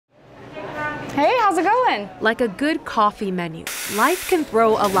Hey, how's it going? Like a good coffee menu, life can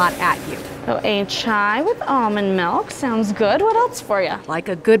throw a lot at you. So a chai with almond milk sounds good. What else for you? Like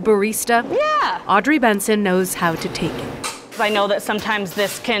a good barista, Yeah. Audrey Benson knows how to take it. I know that sometimes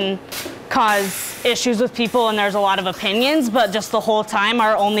this can cause issues with people and there's a lot of opinions, but just the whole time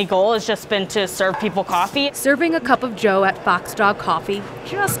our only goal has just been to serve people coffee. Serving a cup of joe at Fox Dog Coffee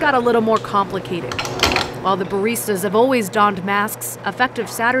just got a little more complicated. While the baristas have always donned masks, effective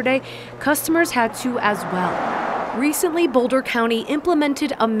Saturday, customers had to as well. Recently, Boulder County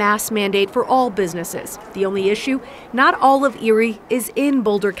implemented a mask mandate for all businesses. The only issue, not all of Erie is in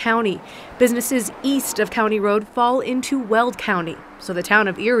Boulder County. Businesses east of County Road fall into Weld County. So the town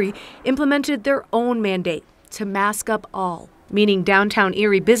of Erie implemented their own mandate to mask up all, meaning downtown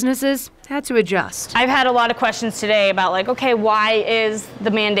Erie businesses had to adjust. I've had a lot of questions today about like, okay, why is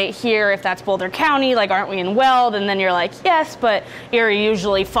the mandate here if that's Boulder County? Like, aren't we in Weld? And then you're like, yes, but Erie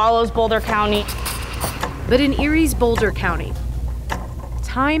usually follows Boulder County. But in Erie's Boulder County,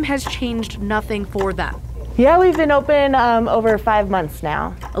 time has changed nothing for them. Yeah, we've been open over 5 months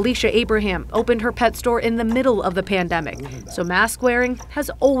now. Alicia Abraham opened her pet store in the middle of the pandemic, so mask wearing has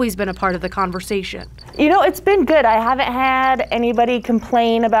always been a part of the conversation. You know, it's been good. I haven't had anybody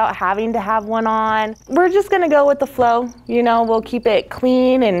complain about having to have one on. We're just gonna go with the flow. You know, we'll keep it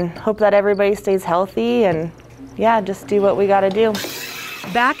clean and hope that everybody stays healthy and yeah, just do what we gotta do.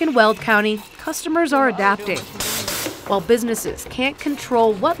 Back in Weld County, customers are adapting, while businesses can't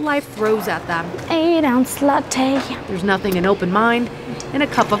control what life throws at them. 8-ounce latte. There's nothing an open mind and a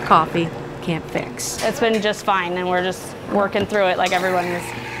cup of coffee can't fix. It's been just fine, and we're just working through it like everyone is.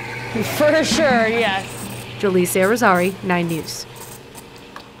 For sure, yes. Jaleesa Arizari, 9 News.